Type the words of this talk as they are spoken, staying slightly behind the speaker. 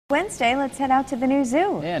Wednesday, let's head out to the new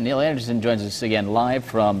zoo. Yeah, Neil Anderson joins us again live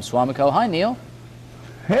from Swamico. Hi, Neil.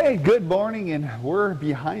 Hey, good morning, and we're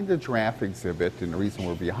behind the giraffe exhibit, and the reason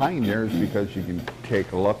we're behind there is because you can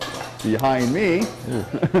take a look behind me.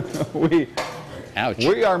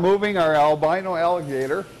 we are moving our albino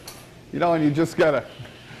alligator, you know, and you just gotta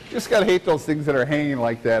hate those things that are hanging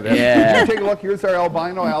like that. Yeah. Take a look. Here's our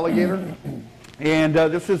albino alligator, and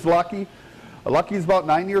this is Lucky. Lucky's about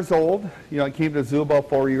 9 years old. You know, he came to the zoo about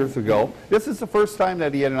 4 years ago. This is the first time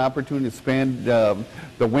that he had an opportunity to spend the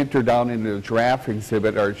winter down in the giraffe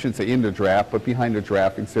exhibit, or I shouldn't say in the giraffe, but behind the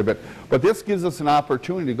giraffe exhibit. But this gives us an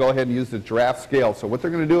opportunity to go ahead and use the giraffe scale. So what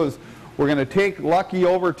they're going to do is we're going to take Lucky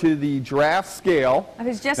over to the giraffe scale. I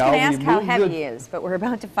was just going to ask how heavy he is, but we're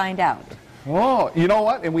about to find out. Oh, you know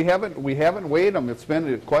what? And we haven't weighed him. It's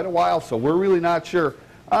been quite a while, so we're really not sure.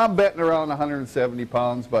 I'm betting around 170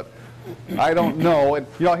 pounds, but I don't know. And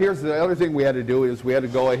you know, here's the other thing we had to do is we had to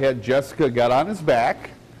go ahead. Jessica got on his back,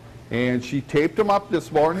 and she taped him up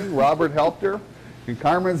this morning. Robert helped her, and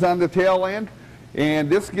Carmen's on the tail end. And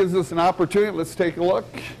this gives us an opportunity. Let's take a look.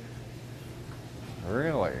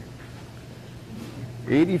 Really?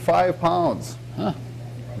 85 pounds. Huh.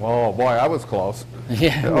 Whoa, boy, I was close.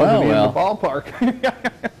 Yeah, I wasn't in the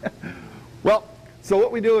ballpark. Well, so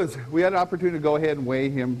what we do is we had an opportunity to go ahead and weigh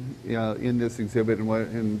him in this exhibit,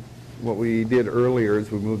 and what we did earlier is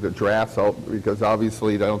we moved the giraffes out because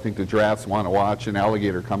obviously I don't think the giraffes want to watch an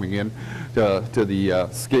alligator coming in to the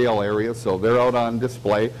scale area, so they're out on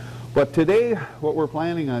display. But today what we're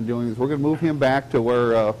planning on doing is we're going to move him back to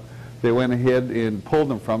where they went ahead and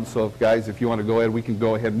pulled him from. So if you want to go ahead, we can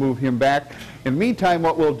go ahead and move him back. In the meantime,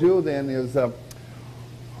 what we'll do then is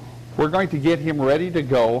we're going to get him ready to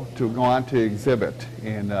go on to exhibit.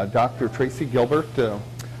 And Dr. Tracy Gilbert,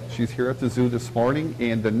 she's here at the zoo this morning.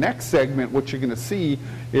 And the next segment, what you're going to see,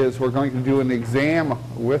 is we're going to do an exam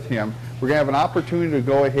with him. We're going to have an opportunity to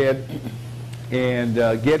go ahead and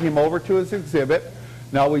get him over to his exhibit.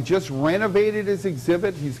 Now, we just renovated his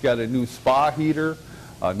exhibit. He's got a new spa heater,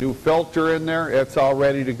 a new filter in there. It's all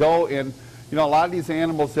ready to go. And, you know, a lot of these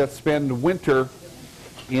animals that spend winter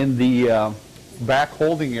in the back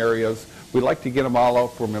holding areas, we like to get them all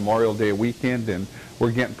out for Memorial Day weekend, and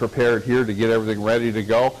we're getting prepared here to get everything ready to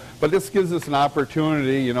go. But this gives us an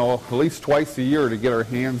opportunity, you know, at least twice a year to get our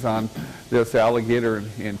hands on this alligator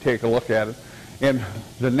and take a look at it. And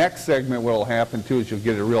the next segment, what will happen too is you'll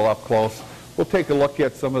get it real up close. We'll take a look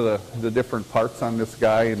at some of the different parts on this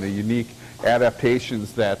guy and the unique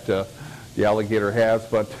adaptations that the alligator has.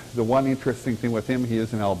 But the one interesting thing with him, he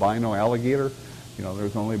is an albino alligator. You know,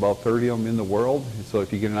 there's only about 30 of them in the world. So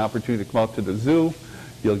if you get an opportunity to come out to the zoo,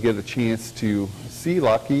 you'll get a chance to see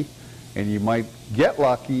Lucky, and you might get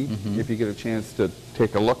lucky if you get a chance to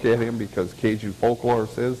take a look at him, because Cajun folklore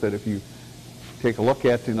says that if you take a look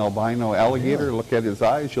at an albino alligator, look at his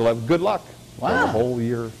eyes, you'll have good luck for the whole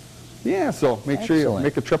year. Yeah, so make sure you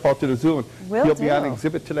make a trip out to the zoo, and he'll be on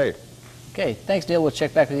exhibit today. Okay, thanks, Neil. We'll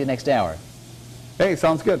check back with you next hour. Hey,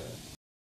 sounds good.